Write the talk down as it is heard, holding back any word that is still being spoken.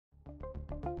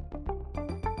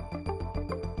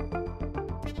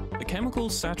The chemical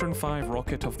Saturn V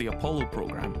rocket of the Apollo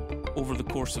program, over the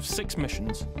course of 6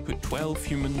 missions, put 12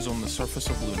 humans on the surface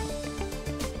of Luna.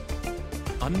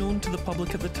 Unknown to the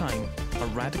public at the time, a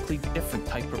radically different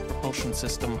type of propulsion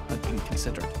system had been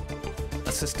considered.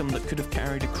 A system that could have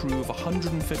carried a crew of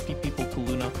 150 people to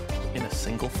Luna in a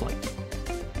single flight.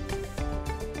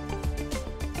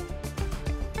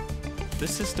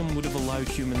 This system would have allowed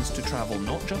humans to travel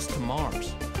not just to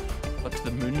Mars, but to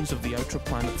the moons of the outer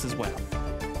planets as well.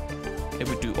 It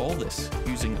would do all this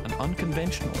using an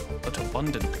unconventional but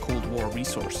abundant Cold War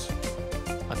resource: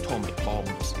 atomic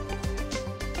bombs.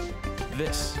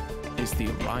 This is the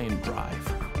Orion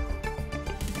Drive.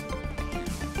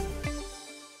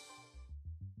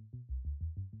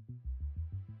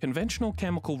 Conventional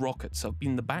chemical rockets have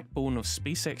been the backbone of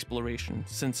space exploration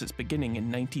since its beginning in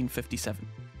 1957.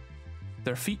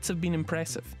 Their feats have been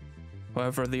impressive,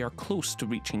 however they are close to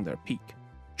reaching their peak,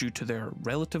 due to their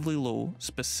relatively low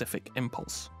specific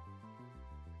impulse.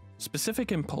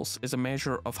 Specific impulse is a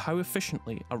measure of how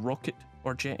efficiently a rocket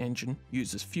or jet engine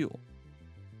uses fuel.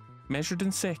 Measured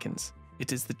in seconds,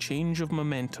 it is the change of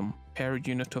momentum per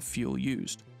unit of fuel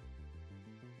used.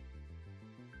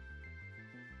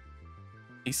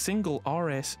 A single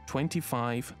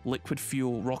RS-25 liquid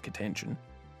fuel rocket engine,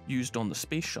 used on the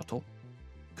Space Shuttle,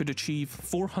 could achieve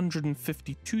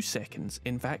 452 seconds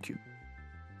in vacuum.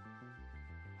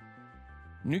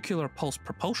 Nuclear pulse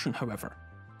propulsion, however,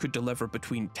 could deliver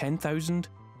between 10,000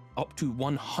 up to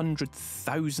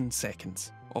 100,000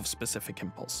 seconds of specific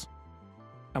impulse.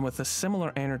 And with a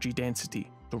similar energy density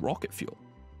to rocket fuel.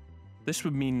 This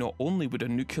would mean not only would a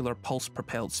nuclear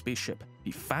pulse-propelled spaceship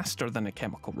be faster than a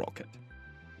chemical rocket,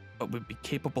 but would be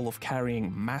capable of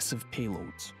carrying massive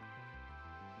payloads.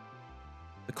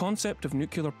 The concept of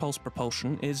nuclear pulse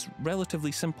propulsion is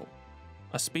relatively simple.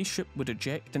 A spaceship would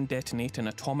eject and detonate an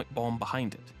atomic bomb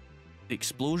behind it. The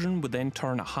explosion would then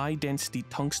turn a high-density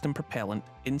tungsten propellant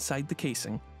inside the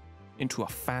casing into a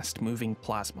fast-moving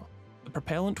plasma. The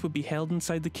propellant would be held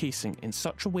inside the casing in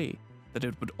such a way that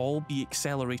it would all be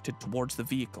accelerated towards the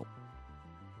vehicle.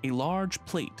 A large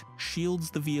plate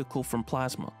shields the vehicle from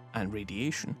plasma and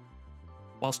radiation,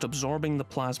 whilst absorbing the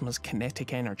plasma's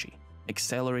kinetic energy,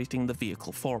 accelerating the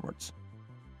vehicle forwards.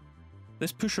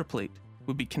 This pusher plate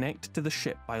would be connected to the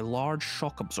ship by large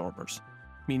shock absorbers,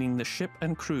 meaning the ship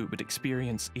and crew would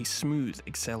experience a smooth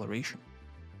acceleration.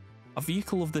 A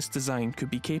vehicle of this design could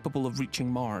be capable of reaching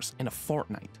Mars in a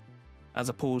fortnight, as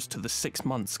opposed to the 6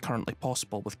 months currently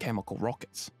possible with chemical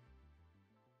rockets.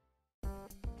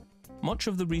 Much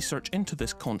of the research into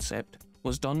this concept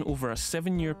was done over a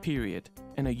 7-year period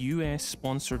in a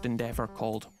US-sponsored endeavour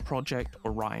called Project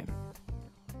Orion.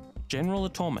 General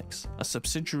Atomics, a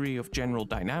subsidiary of General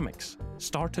Dynamics,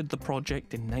 started the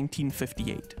project in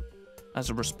 1958 as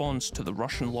a response to the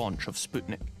Russian launch of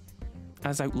Sputnik.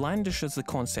 As outlandish as the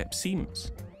concept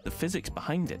seems, the physics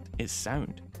behind it is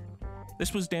sound.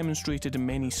 This was demonstrated in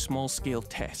many small-scale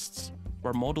tests,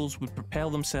 where models would propel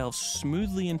themselves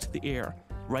smoothly into the air,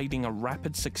 riding a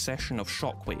rapid succession of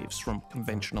shockwaves from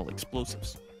conventional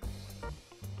explosives.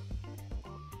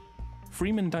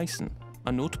 Freeman Dyson,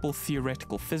 a notable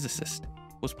theoretical physicist,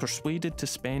 was persuaded to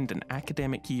spend an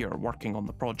academic year working on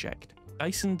the project.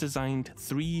 Dyson designed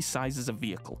 3 sizes of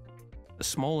vehicle. The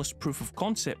smallest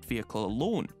proof-of-concept vehicle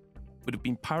alone would have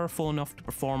been powerful enough to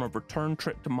perform a return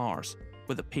trip to Mars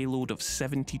with a payload of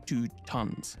 72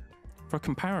 tons. For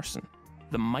comparison,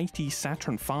 the mighty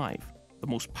Saturn V, the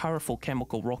most powerful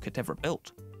chemical rocket ever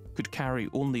built, could carry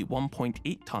only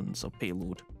 1.8 tons of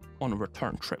payload on a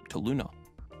return trip to Luna.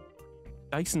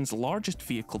 Dyson's largest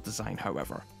vehicle design,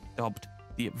 however, dubbed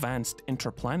the Advanced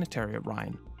Interplanetary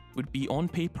Orion, would be on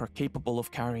paper capable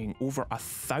of carrying over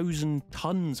 1,000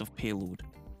 tons of payload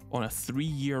on a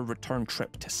 3-year return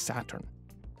trip to Saturn.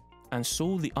 And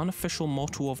so the unofficial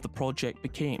motto of the project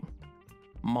became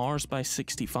Mars by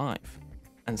 65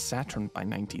 and Saturn by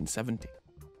 1970.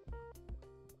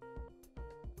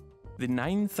 The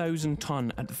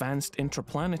 9,000-ton Advanced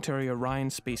Interplanetary Orion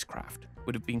spacecraft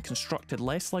would have been constructed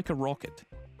less like a rocket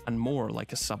and more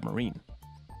like a submarine.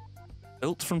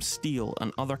 Built from steel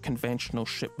and other conventional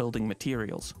shipbuilding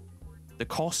materials, the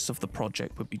costs of the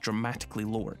project would be dramatically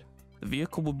lowered. The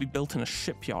vehicle would be built in a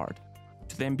shipyard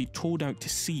to then be towed out to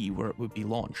sea where it would be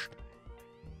launched.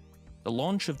 The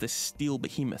launch of this steel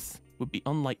behemoth would be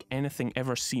unlike anything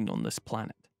ever seen on this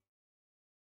planet.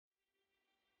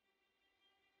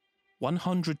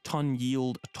 100-ton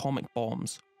yield atomic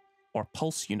bombs, or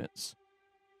pulse units,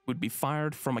 would be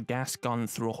fired from a gas gun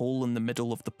through a hole in the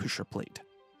middle of the pusher plate.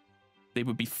 They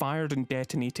would be fired and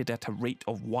detonated at a rate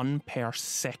of 1 per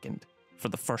second for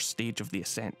the first stage of the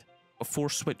ascent, before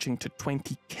switching to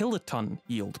 20 kiloton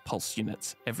yield pulse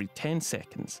units every 10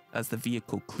 seconds as the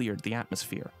vehicle cleared the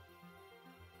atmosphere.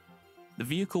 The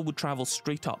vehicle would travel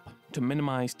straight up to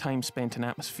minimise time spent in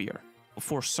atmosphere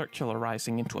before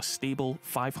circularising into a stable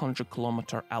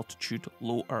 500-kilometre altitude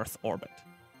low Earth orbit.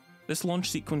 This launch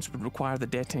sequence would require the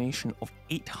detonation of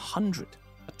 800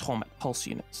 atomic pulse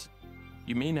units.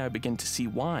 You may now begin to see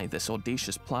why this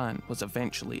audacious plan was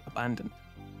eventually abandoned.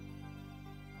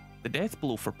 The death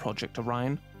blow for Project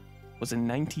Orion was in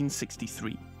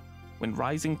 1963, when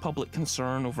rising public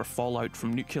concern over fallout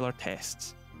from nuclear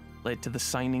tests led to the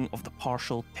signing of the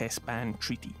Partial Test Ban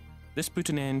Treaty. This put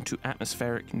an end to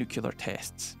atmospheric nuclear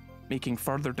tests, making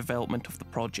further development of the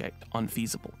project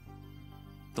unfeasible.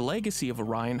 The legacy of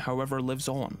Orion, however, lives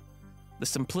on. The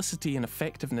simplicity and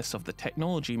effectiveness of the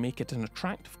technology make it an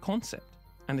attractive concept,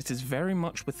 and it is very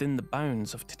much within the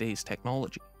bounds of today's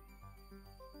technology.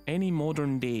 Any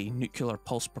modern-day nuclear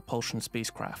pulse propulsion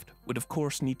spacecraft would of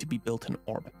course need to be built in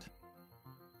orbit.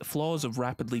 The flaws of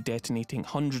rapidly detonating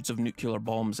hundreds of nuclear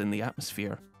bombs in the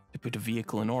atmosphere to put a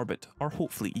vehicle in orbit are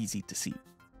hopefully easy to see.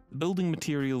 The building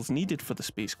materials needed for the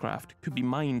spacecraft could be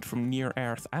mined from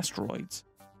near-Earth asteroids,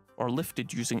 or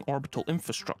lifted using orbital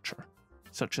infrastructure,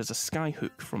 such as a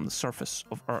skyhook from the surface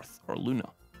of Earth or Luna.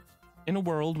 In a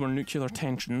world where nuclear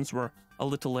tensions were a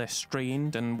little less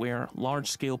strained and where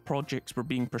large-scale projects were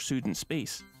being pursued in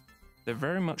space, there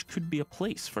very much could be a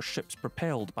place for ships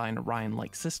propelled by an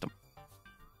Orion-like system.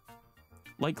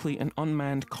 Likely an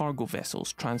unmanned cargo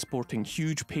vessels transporting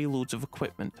huge payloads of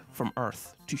equipment from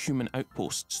Earth to human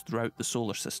outposts throughout the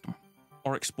solar system,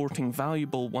 or exporting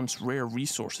valuable once rare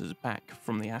resources back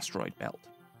from the asteroid belt.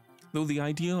 Though the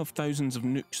idea of thousands of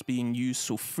nukes being used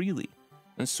so freely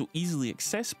and so easily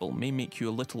accessible may make you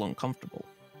a little uncomfortable.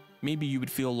 Maybe you would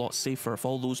feel a lot safer if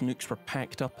all those nukes were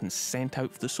packed up and sent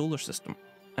out for the solar system,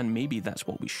 and maybe that's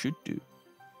what we should do.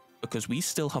 Because we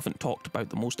still haven't talked about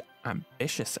the most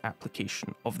ambitious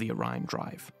application of the Orion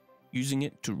drive, using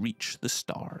it to reach the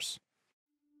stars.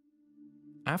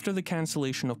 After the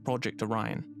cancellation of Project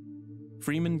Orion,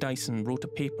 Freeman Dyson wrote a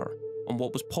paper on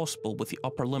what was possible with the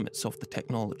upper limits of the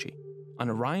technology.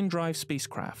 An Orion drive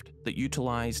spacecraft that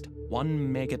utilised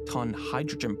 1 megaton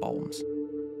hydrogen bombs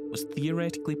was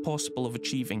theoretically possible of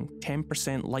achieving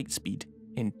 10% light speed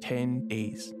in 10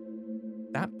 days.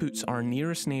 That puts our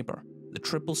nearest neighbour, the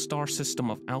triple star system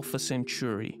of Alpha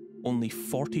Centauri, only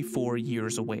 44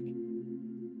 years away,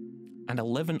 and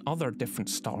 11 other different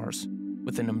stars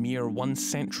within a mere 1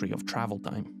 century of travel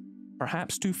time.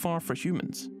 Perhaps too far for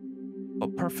humans,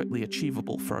 but perfectly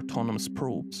achievable for autonomous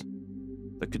probes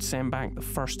that could send back the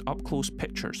first up-close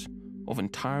pictures of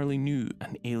entirely new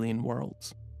and alien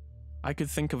worlds. I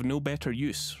could think of no better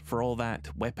use for all that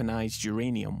weaponized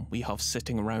uranium we have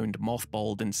sitting around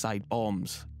mothballed inside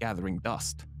bombs, gathering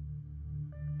dust.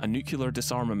 A nuclear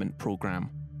disarmament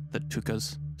program that took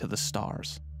us to the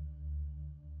stars.